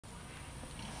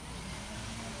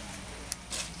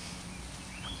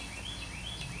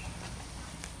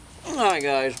Alright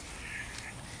guys,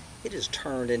 it has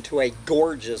turned into a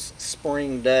gorgeous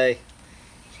spring day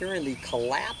here in the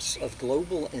collapse of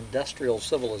global industrial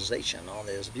civilization on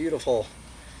this beautiful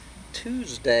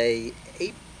Tuesday,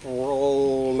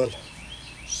 April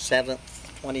 7th,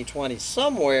 2020,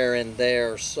 somewhere in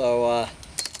there. So,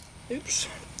 oops,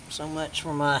 so much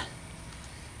for my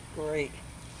great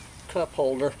cup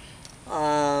holder.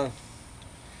 So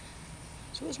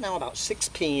it's now about 6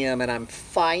 p.m. and I'm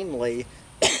finally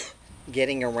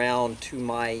getting around to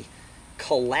my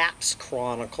Collapse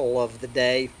Chronicle of the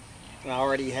day. I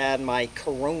already had my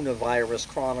coronavirus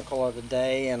chronicle of the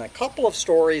day and a couple of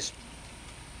stories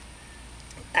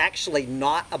actually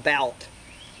not about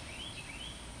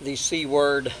the C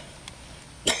word,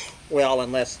 well,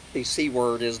 unless the C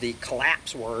word is the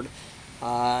collapse word,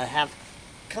 have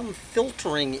come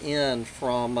filtering in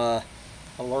from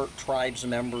alert tribes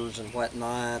members and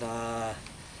whatnot.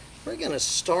 We're going to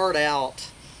start out.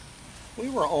 We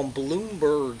were on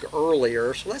Bloomberg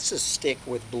earlier, so let's just stick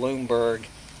with Bloomberg.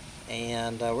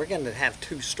 And we're going to have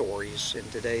two stories in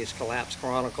today's Collapse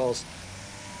Chronicles.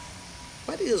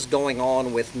 What is going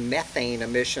on with methane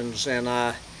emissions?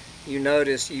 And you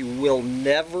notice you will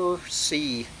never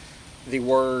see the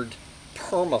word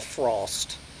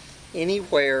permafrost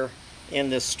anywhere in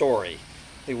this story.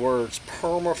 The words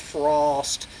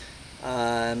permafrost,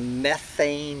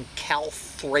 methane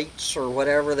calthrates, or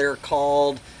whatever they're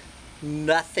called,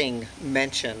 nothing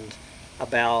mentioned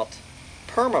about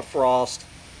permafrost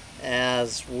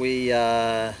as we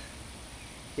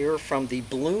hear from the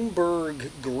Bloomberg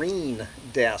Green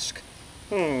Desk.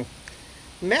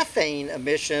 Methane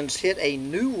emissions hit a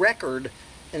new record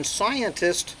and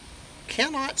scientists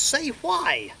cannot say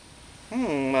why.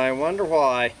 I wonder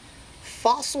why.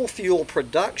 Fossil fuel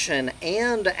production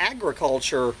and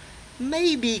agriculture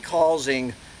may be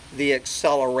causing the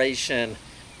acceleration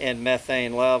in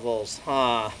methane levels,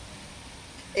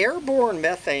 Airborne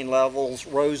methane levels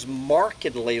rose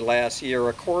markedly last year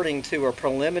according to a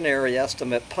preliminary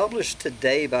estimate published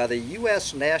today by the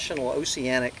U.S. National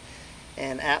Oceanic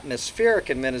and Atmospheric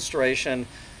Administration.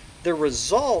 The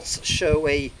results show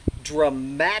a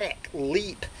dramatic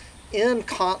leap in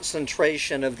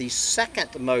concentration of the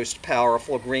second most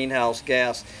powerful greenhouse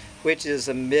gas, which is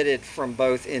emitted from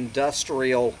both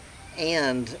industrial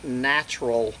and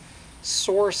natural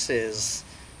sources.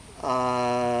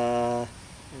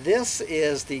 This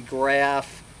is the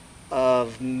graph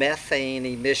of methane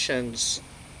emissions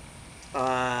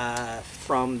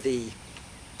from the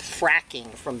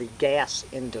fracking, from the gas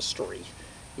industry.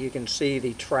 You can see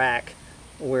the track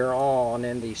we're on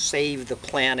in the Save the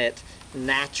Planet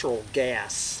natural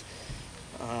gas.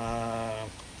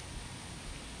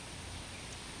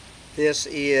 This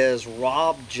is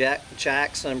Rob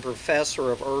Jackson, professor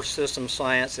of Earth System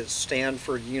Science at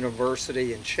Stanford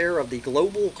University and chair of the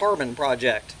Global Carbon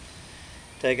Project.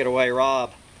 Take it away,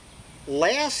 Rob.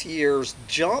 Last year's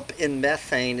jump in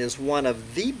methane is one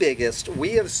of the biggest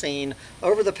we have seen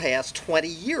over the past 20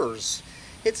 years.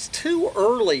 It's too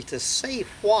early to say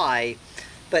why,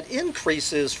 but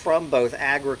increases from both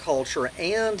agriculture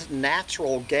and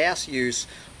natural gas use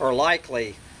are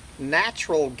likely.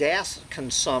 Natural gas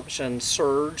consumption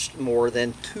surged more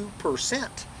than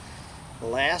 2%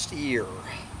 last year.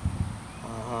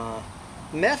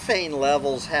 Methane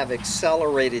levels have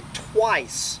accelerated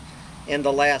twice in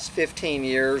the last 15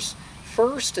 years,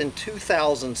 first in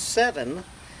 2007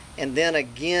 and then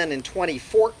again in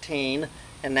 2014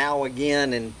 and now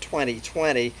again in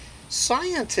 2020.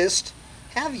 Scientists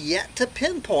have yet to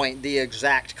pinpoint the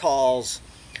exact cause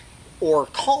or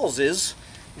causes.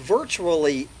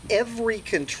 Virtually every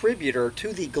contributor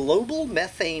to the global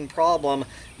methane problem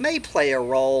may play a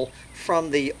role,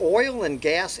 from the oil and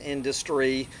gas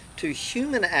industry to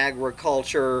human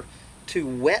agriculture to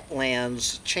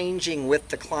wetlands changing with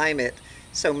the climate.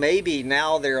 So maybe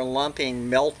now they're lumping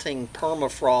melting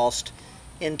permafrost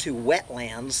into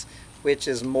wetlands, which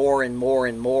is more and more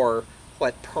and more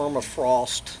what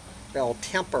permafrost, well,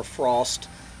 temperfrost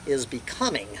is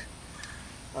becoming.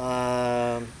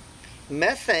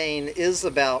 Methane is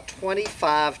about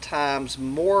 25 times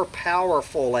more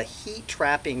powerful a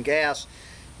heat-trapping gas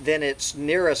than its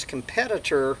nearest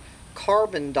competitor,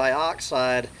 carbon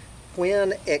dioxide,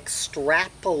 when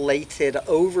extrapolated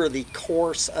over the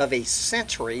course of a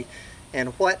century.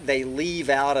 And what they leave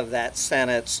out of that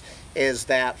sentence is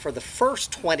that for the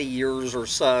first 20 years or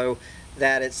so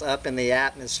that it's up in the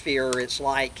atmosphere, it's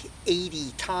like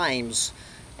 80 times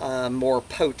more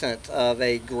potent of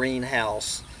a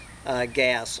greenhouse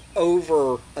gas.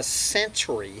 Over a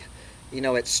century, you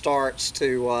know, it starts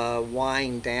to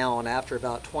wind down after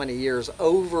about 20 years.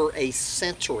 Over a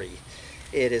century,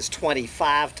 it is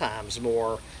 25 times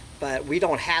more, but we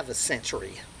don't have a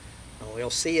century. We'll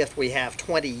see if we have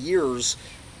 20 years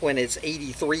when it's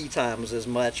 83 times as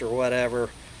much or whatever.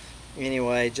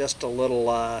 Anyway, just a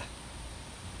little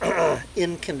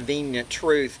inconvenient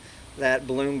truth that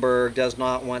Bloomberg does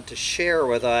not want to share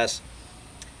with us.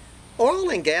 Oil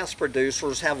and gas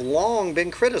producers have long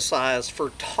been criticized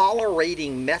for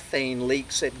tolerating methane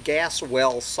leaks at gas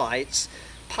well sites,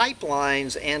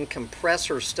 pipelines, and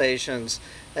compressor stations.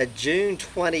 A June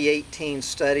 2018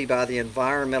 study by the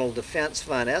Environmental Defense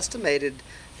Fund estimated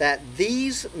that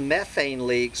these methane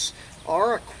leaks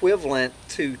are equivalent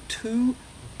to $2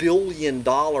 billion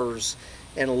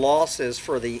in losses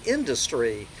for the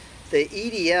industry. The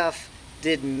EDF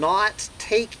did not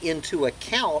take into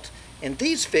account in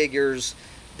these figures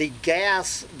the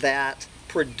gas that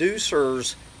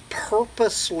producers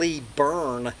purposely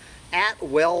burn at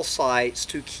well sites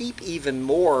to keep even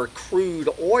more crude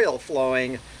oil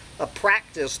flowing, a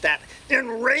practice that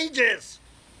enrages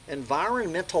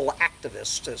environmental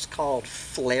activists. It's called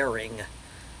flaring.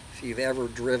 If you've ever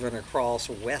driven across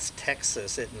West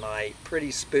Texas at night,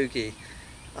 pretty spooky.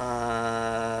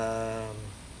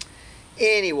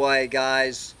 Anyway,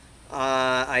 guys,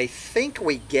 I think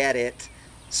we get it.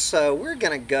 So we're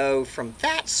going to go from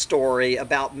that story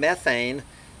about methane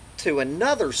to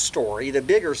another story, the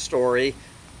bigger story,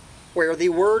 where the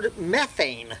word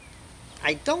methane.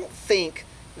 I don't think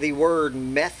the word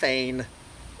methane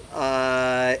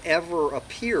ever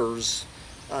appears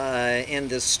in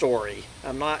this story.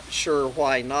 I'm not sure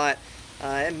why not.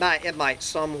 It might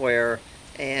somewhere.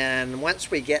 And once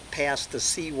we get past the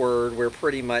C word, we're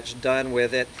pretty much done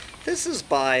with it. This is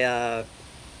by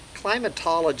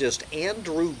climatologist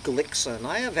Andrew Glikson.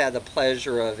 I have had the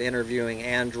pleasure of interviewing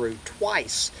Andrew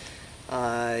twice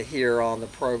here on the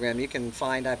program. You can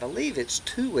find, I believe it's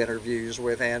 2 interviews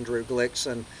with Andrew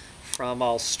Glikson from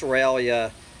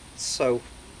Australia. So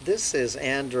this is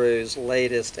Andrew's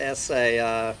latest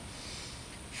essay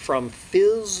from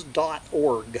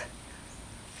phys.org.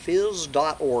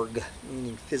 Phys.org,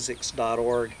 meaning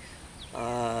physics.org.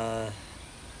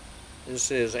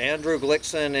 This is Andrew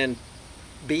Glikson and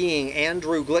being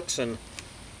Andrew Glikson.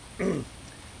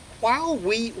 While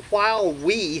we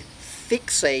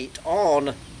fixate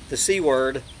on the C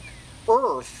word,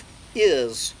 Earth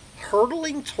is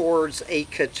hurtling towards a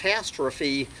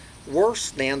catastrophe worse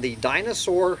than the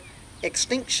dinosaur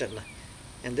extinction.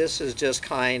 And this is just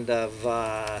kind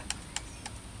of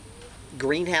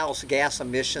greenhouse gas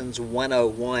emissions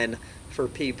 101 for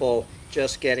people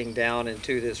just getting down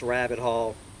into this rabbit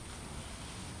hole.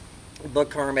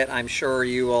 Book Hermit, I'm sure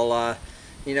you will,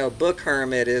 you know, Book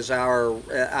Hermit is our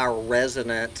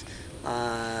resident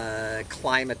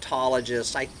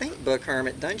climatologist. I think, Book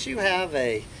Hermit, don't you have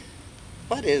a,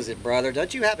 what is it, brother?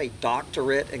 Don't you have a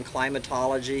doctorate in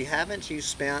climatology? Haven't you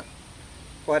spent,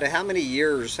 how many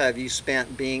years have you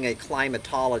spent being a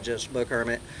climatologist, Book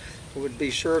Hermit? Would be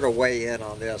sure to weigh in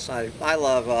on this. I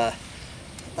love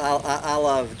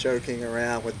joking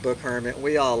around with Book Hermit.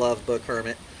 We all love Book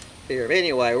Hermit here.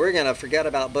 Anyway, we're going to forget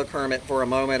about Book Hermit for a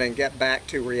moment and get back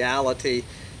to reality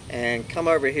and come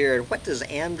over here. And what does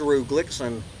Andrew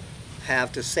Glikson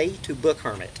have to say to Book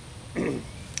Hermit?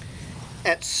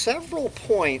 At several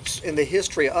points in the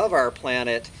history of our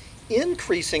planet,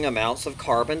 increasing amounts of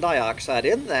carbon dioxide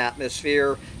in the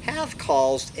atmosphere have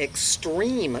caused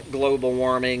extreme global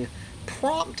warming,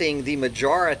 prompting the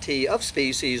majority of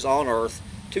species on Earth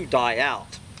to die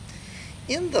out.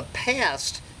 In the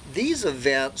past, these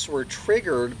events were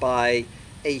triggered by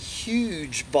a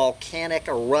huge volcanic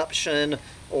eruption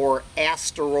or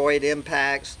asteroid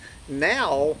impacts.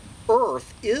 Now,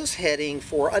 Earth is heading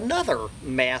for another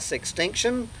mass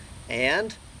extinction,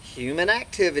 and human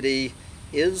activity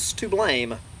is to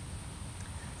blame.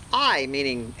 I,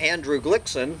 meaning Andrew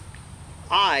Glikson,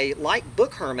 I, like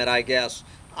Book Hermit, I guess,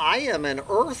 I am an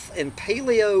Earth and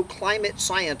paleoclimate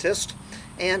scientist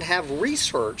and have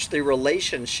researched the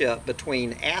relationship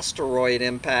between asteroid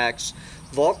impacts,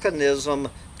 volcanism,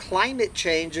 climate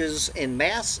changes, and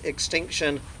mass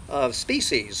extinction of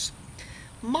species.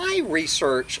 My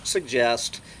research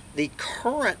suggests the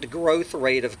current growth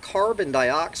rate of carbon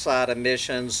dioxide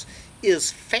emissions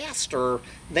is faster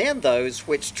than those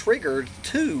which triggered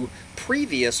 2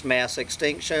 previous mass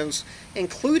extinctions,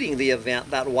 including the event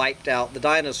that wiped out the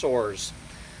dinosaurs.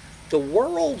 The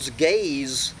world's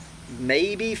gaze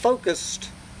may be focused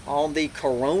on the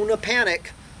corona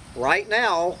panic right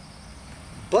now,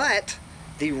 but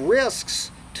the risks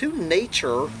to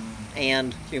nature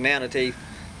and humanity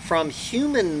from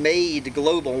human-made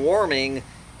global warming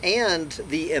and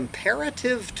the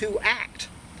imperative to act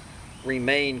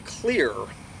remain clear.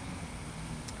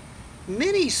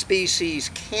 Many species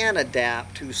can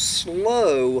adapt to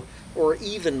slow or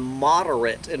even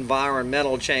moderate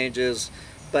environmental changes,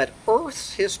 but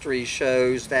Earth's history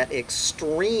shows that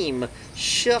extreme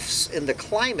shifts in the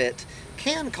climate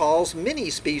can cause many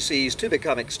species to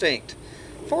become extinct.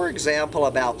 For example,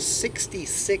 about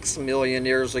 66 million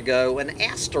years ago, an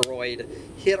asteroid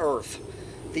hit Earth.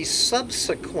 The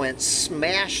subsequent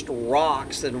smashed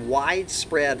rocks and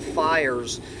widespread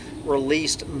fires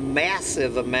released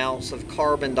massive amounts of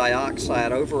carbon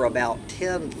dioxide over about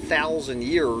 10,000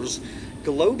 years.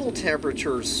 Global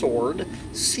temperatures soared,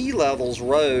 sea levels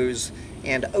rose,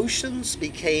 and oceans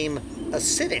became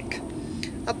acidic.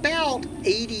 About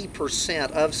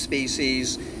 80% of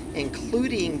species,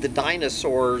 including the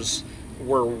dinosaurs,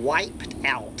 were wiped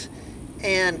out.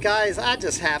 And guys, I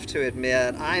just have to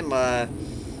admit, I'm a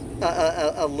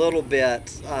little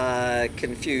bit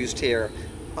confused here.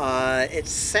 It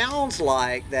sounds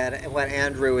like that what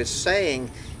Andrew is saying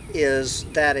is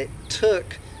that it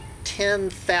took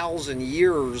 10,000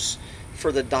 years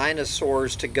for the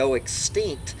dinosaurs to go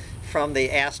extinct from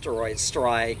the asteroid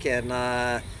strike, and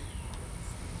I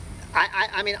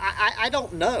mean, I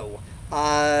don't know.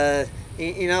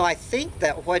 You know, I think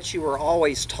that what you were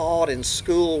always taught in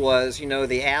school was, you know,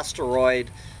 the asteroid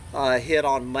hit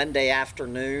on Monday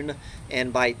afternoon,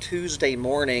 and by Tuesday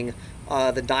morning,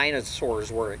 the dinosaurs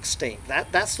were extinct.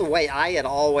 That's the way I had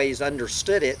always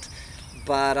understood it,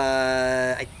 but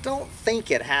I don't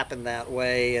think it happened that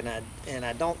way, and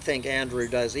I don't think Andrew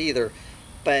does either.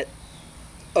 But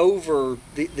over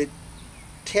the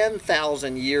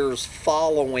 10,000 years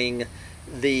following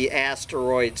the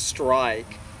asteroid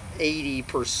strike,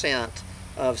 80%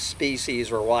 of species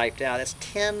were wiped out. It's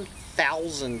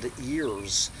 10,000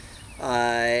 years.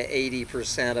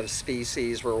 80% of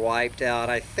species were wiped out.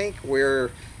 I think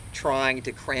we're trying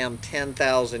to cram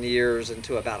 10,000 years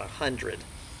into about 100.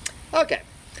 Okay,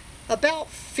 about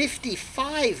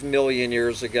 55 million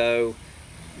years ago,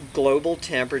 global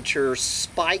temperature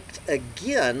spiked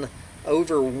again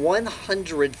over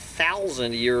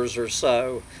 100,000 years or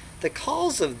so. The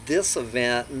cause of this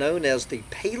event, known as the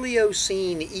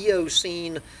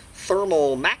Paleocene-Eocene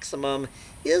thermal maximum,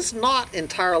 is not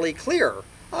entirely clear.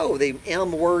 Oh, the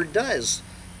M word does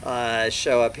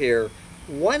show up here.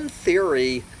 One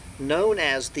theory, known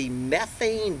as the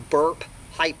methane burp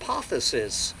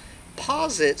hypothesis,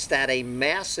 posits that a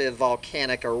massive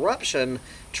volcanic eruption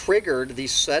triggered the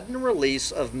sudden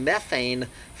release of methane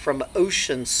from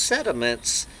ocean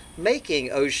sediments,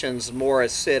 making oceans more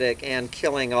acidic and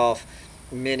killing off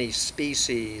many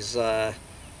species. I'm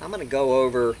going to go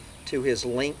over to his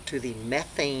link to the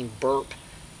methane burp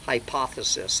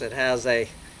hypothesis. It has a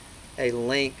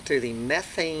link to the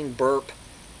methane burp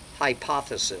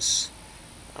hypothesis.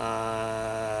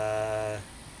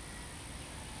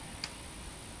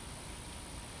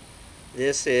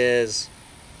 This is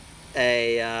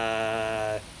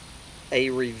a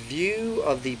review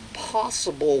of the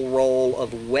possible role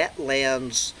of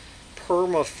wetlands,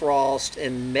 permafrost,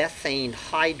 and methane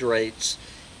hydrates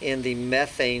in the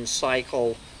methane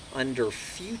cycle under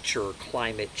future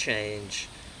climate change.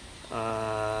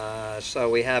 So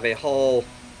we have a whole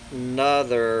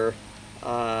nother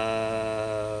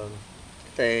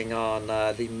thing on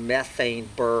the methane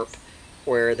burp,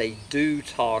 where they do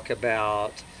talk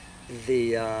about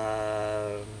the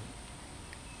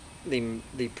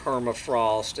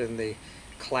permafrost and the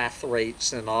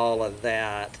clathrates and all of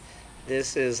that.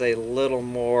 This is a little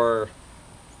more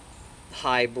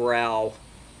highbrow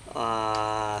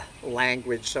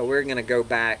language, so we're going to go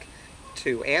back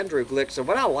to Andrew Glikson.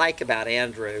 What I like about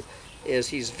Andrew is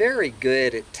he's very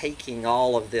good at taking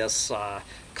all of this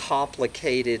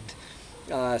complicated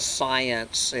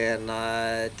science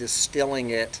and distilling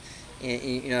it.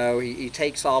 You know, he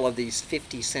takes all of these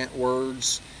 50-cent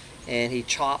words and he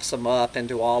chops them up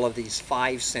into all of these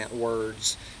 5-cent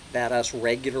words that us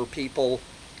regular people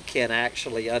can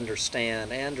actually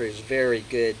understand. Andrew's a very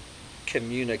good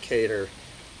communicator.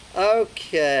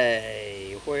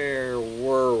 Okay, where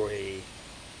were we?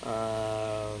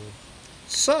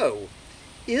 So,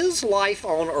 is life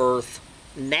on Earth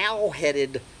now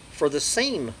headed for the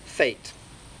same fate?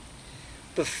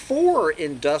 Before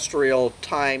industrial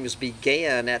times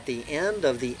began at the end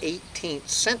of the 18th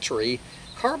century,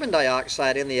 carbon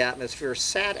dioxide in the atmosphere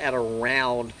sat at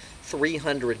around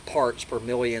 300 parts per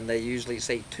million. They usually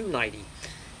say 290.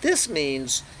 This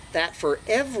means that for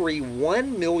every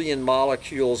 1 million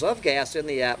molecules of gas in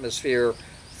the atmosphere,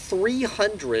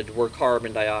 300 were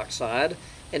carbon dioxide.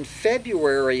 In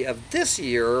February of this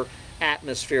year,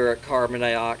 atmospheric carbon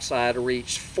dioxide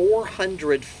reached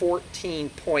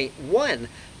 414.1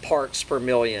 parts per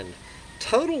million.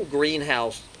 Total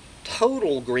greenhouse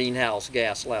total greenhouse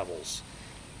gas levels.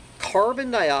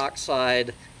 Carbon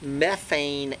dioxide,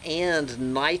 methane,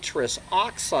 and nitrous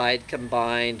oxide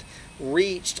combined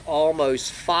reached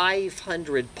almost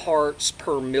 500 parts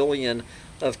per million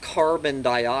of carbon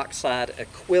dioxide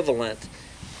equivalent.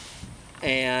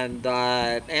 And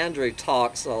Andrew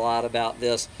talks a lot about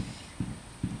this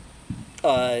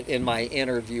in my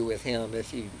interview with him,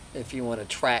 if you want to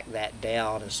track that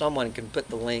down, and someone can put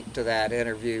the link to that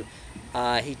interview.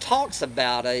 He talks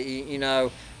about, you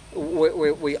know,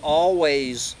 we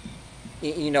always,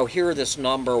 you know, hear this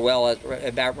number, well,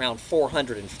 about around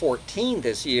 414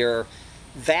 this year.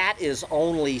 That is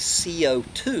only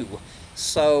CO2.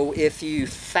 So if you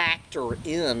factor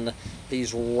in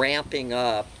these ramping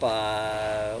up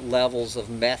levels of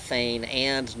methane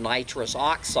and nitrous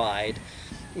oxide,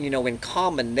 you know, in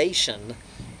combination,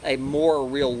 a more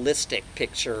realistic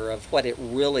picture of what it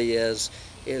really is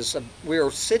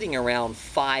we're sitting around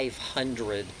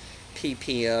 500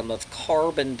 ppm of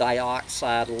carbon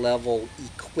dioxide level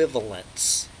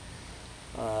equivalents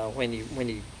when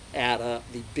you add up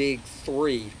the big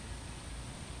three.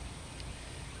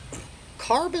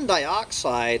 Carbon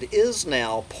dioxide is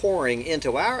now pouring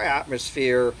into our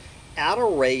atmosphere at a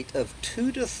rate of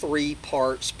 2 to 3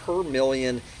 parts per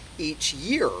million each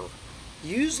year.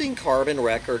 Using carbon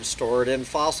records stored in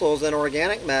fossils and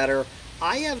organic matter,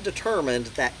 I have determined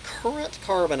that current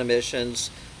carbon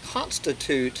emissions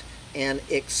constitute an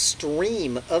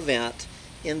extreme event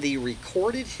in the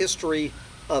recorded history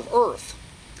of Earth.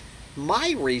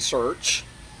 My research,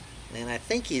 and I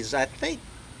think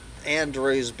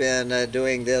Andrew's been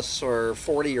doing this for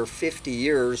 40 or 50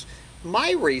 years,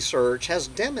 my research has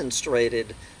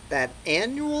demonstrated that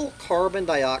annual carbon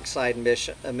dioxide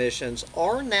emissions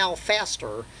are now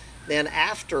faster than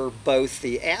after both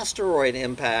the asteroid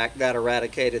impact that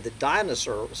eradicated the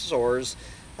dinosaurs,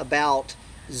 about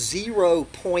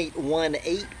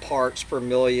 0.18 parts per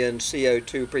million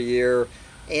CO2 per year,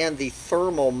 and the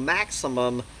thermal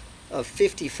maximum of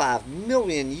 55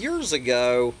 million years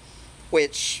ago,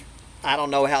 which I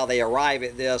don't know how they arrive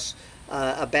at this,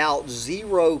 about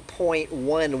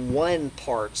 0.11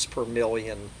 parts per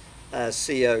million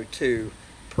CO2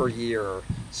 per year.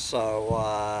 So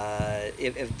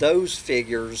if those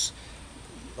figures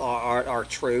are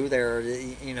true,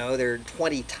 they're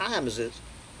 20 times as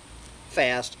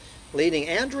fast, leading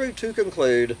Andrew to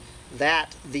conclude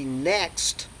that the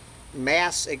next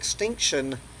mass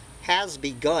extinction has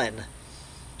begun.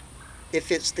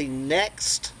 If it's the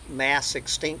next mass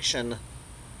extinction,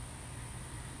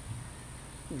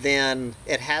 then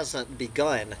it hasn't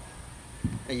begun.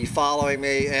 Are you following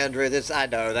me, Andrew? I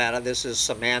know that this is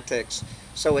semantics.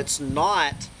 So it's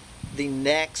not the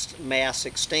next mass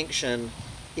extinction,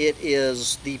 it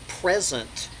is the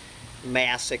present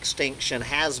mass extinction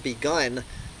has begun,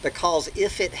 because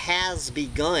if it has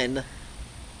begun,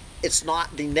 it's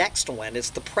not the next one, it's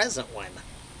the present one.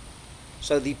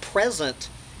 So the present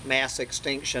mass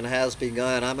extinction has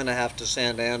begun. I'm going to have to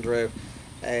send Andrew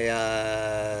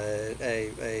a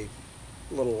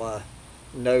little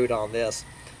note on this.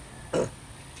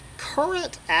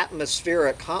 Current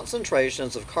atmospheric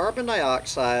concentrations of carbon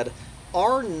dioxide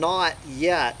are not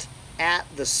yet at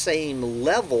the same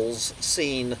levels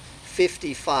seen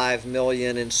 55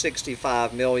 million and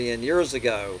 65 million years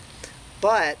ago,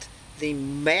 but the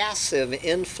massive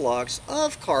influx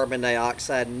of carbon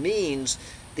dioxide means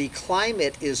the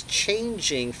climate is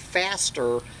changing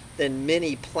faster than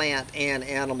many plant and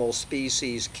animal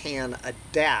species can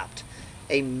adapt.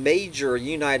 A major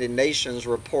United Nations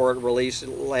report released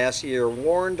last year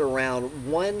warned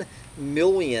around 1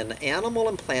 million animal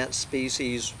and plant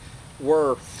species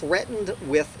were threatened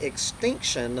with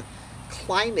extinction.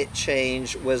 Climate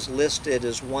change was listed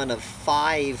as one of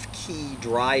 5 key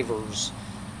drivers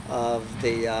of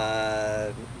the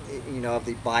of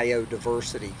the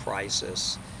biodiversity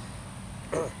crisis.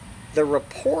 The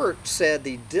report said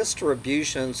the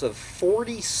distributions of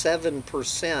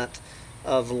 47%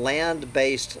 of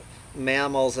land-based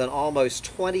mammals and almost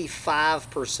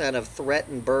 25% of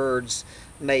threatened birds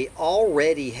may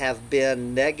already have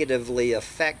been negatively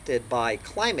affected by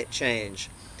climate change.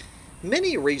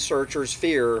 Many researchers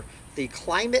fear the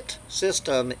climate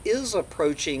system is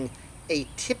approaching a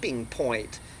tipping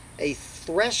point, a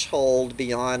threshold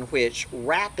beyond which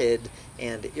rapid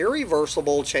and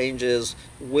irreversible changes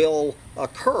will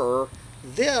occur.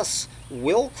 This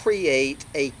will create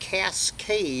a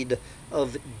cascade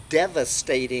of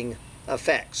devastating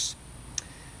effects.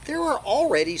 There are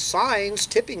already signs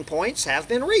tipping points have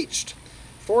been reached.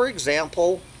 For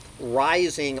example,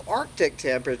 rising Arctic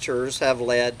temperatures have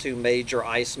led to major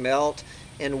ice melt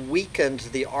and weakened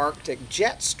the Arctic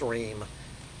jet stream.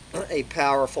 a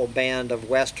powerful band of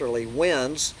westerly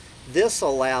winds. This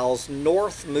allows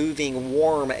north-moving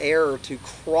warm air to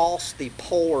cross the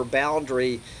polar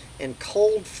boundary and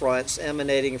cold fronts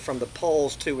emanating from the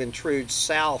poles to intrude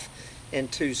south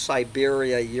into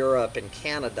Siberia, Europe, and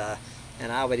Canada,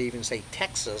 and I would even say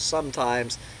Texas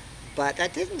sometimes. But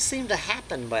that didn't seem to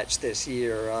happen much this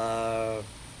year.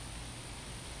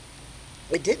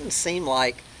 It didn't seem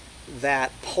like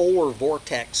that polar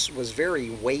vortex was very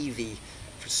wavy.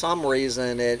 For some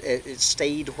reason, it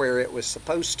stayed where it was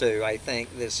supposed to, I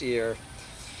think, this year.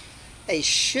 A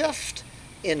shift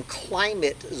in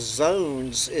climate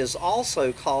zones is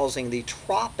also causing the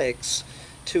tropics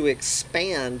to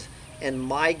expand and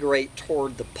migrate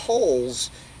toward the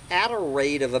poles at a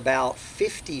rate of about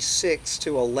 56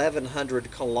 to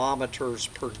 1,100 kilometers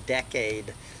per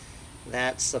decade.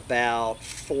 That's about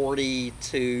 40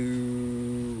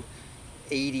 to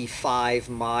 85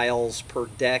 miles per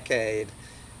decade.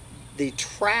 The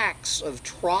tracks of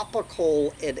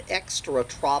tropical and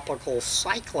extratropical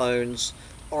cyclones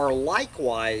are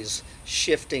likewise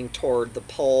shifting toward the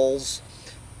poles.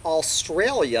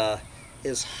 Australia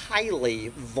is highly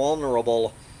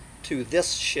vulnerable to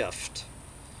this shift,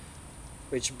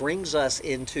 which brings us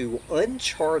into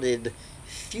uncharted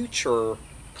future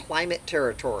climate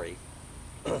territory.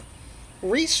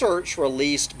 Research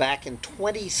released back in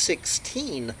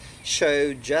 2016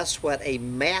 showed just what a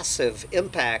massive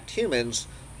impact humans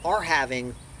are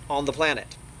having on the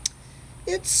planet.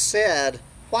 It said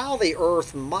while the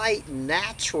Earth might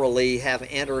naturally have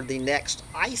entered the next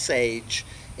ice age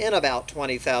in about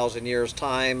 20,000 years'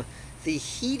 time, the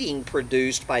heating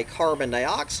produced by carbon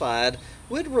dioxide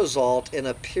would result in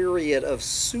a period of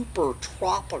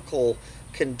supertropical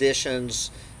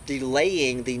conditions,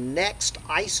 delaying the next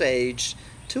ice age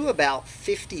to about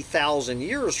 50,000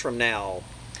 years from now.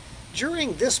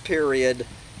 During this period,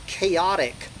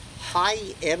 chaotic,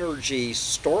 high-energy,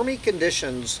 stormy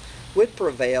conditions would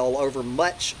prevail over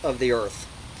much of the Earth.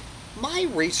 My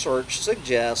research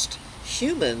suggests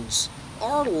humans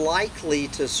are likely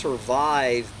to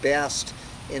survive best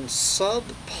in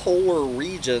subpolar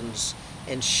regions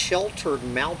and sheltered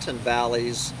mountain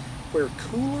valleys where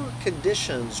cooler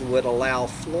conditions would allow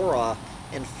flora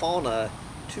and fauna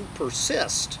to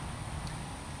persist.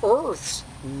 Earth's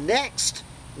next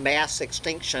mass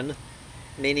extinction,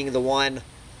 meaning the one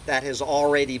that has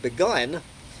already begun,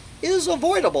 is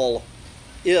avoidable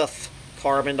if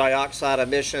carbon dioxide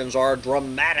emissions are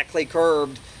dramatically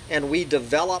curbed and we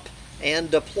develop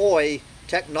and deploy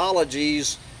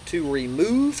technologies to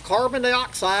remove carbon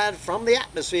dioxide from the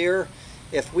atmosphere.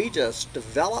 If we just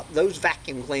develop those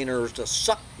vacuum cleaners to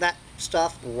suck that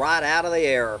stuff right out of the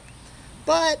air.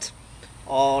 But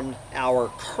on our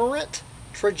current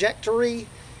trajectory,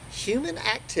 human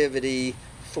activity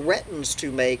threatens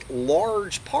to make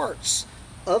large parts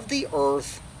of the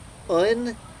Earth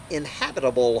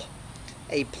uninhabitable,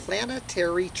 a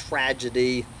planetary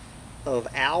tragedy of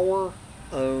our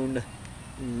own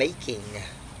making.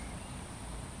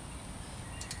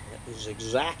 That is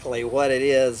exactly what it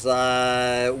is.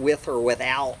 With or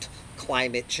without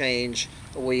climate change,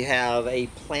 we have a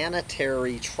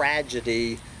planetary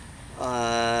tragedy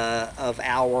of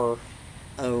our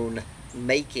own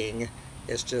making.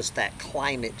 It's just that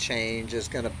climate change is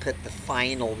going to put the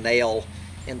final nail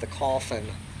in the coffin.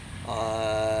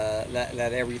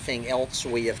 That everything else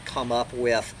we have come up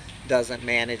with doesn't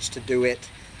manage to do it.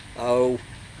 Oh,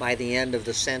 by the end of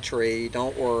the century,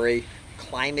 don't worry,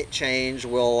 climate change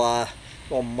will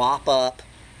mop up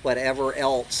whatever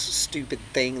else stupid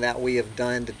thing that we have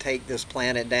done to take this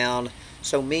planet down.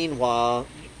 So meanwhile,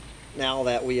 now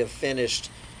that we have finished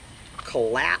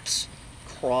Collapse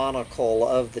Chronicle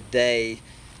of the day,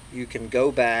 you can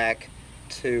go back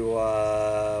to,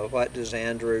 what does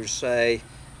Andrew say?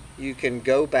 You can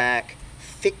go back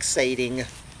fixating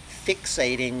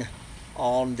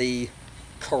on the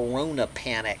corona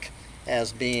panic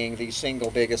as being the single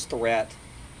biggest threat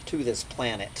to this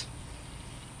planet.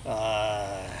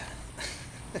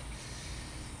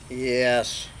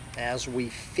 Yes, as we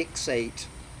fixate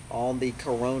on the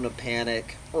corona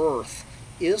panic, Earth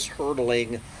is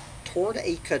hurtling toward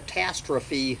a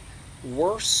catastrophe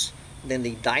worse than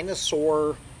the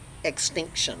dinosaur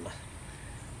extinction.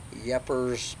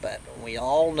 Yepers, but we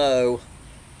all know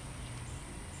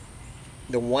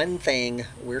the one thing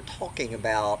we're talking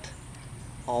about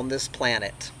on this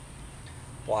planet,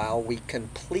 while we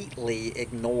completely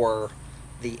ignore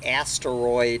the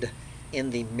asteroid in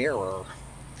the mirror.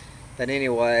 But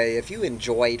anyway, if you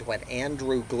enjoyed what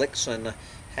Andrew Glikson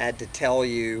had to tell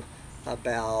you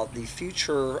about the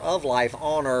future of life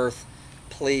on Earth,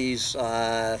 please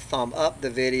thumb up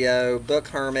the video. Book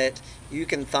Hermit, you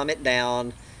can thumb it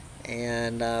down.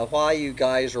 And while you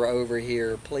guys are over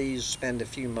here, please spend a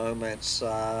few moments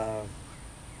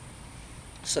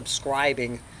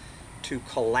subscribing to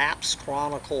Collapse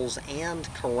Chronicles and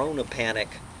Corona Panic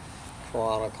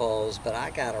Chronicles. But I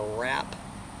gotta wrap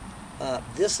up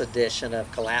this edition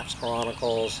of Collapse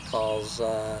Chronicles because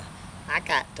I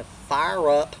got to fire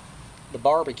up the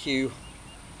barbecue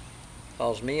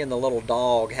because me and the little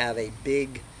dog have a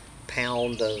big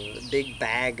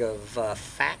bag of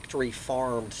factory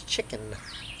farmed chicken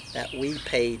that we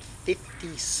paid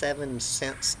 57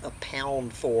 cents a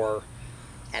pound for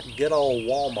at good old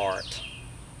Walmart.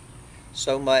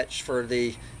 So much for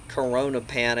the Corona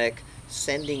Panic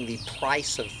sending the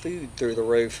price of food through the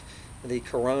roof. The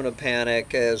Corona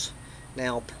Panic is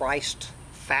now priced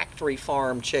factory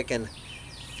farm chicken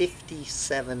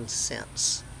 57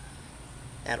 cents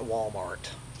at Walmart.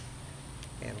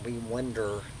 And we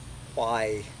wonder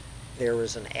why there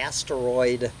is an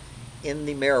asteroid in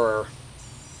the mirror.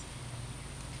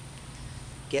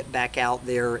 Get back out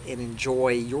there and enjoy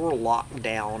your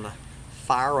lockdown.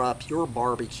 Fire up your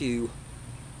barbecue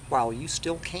while you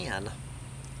still can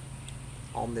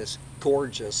on this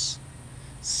gorgeous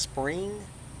spring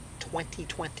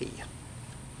 2020.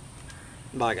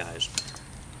 Bye, guys.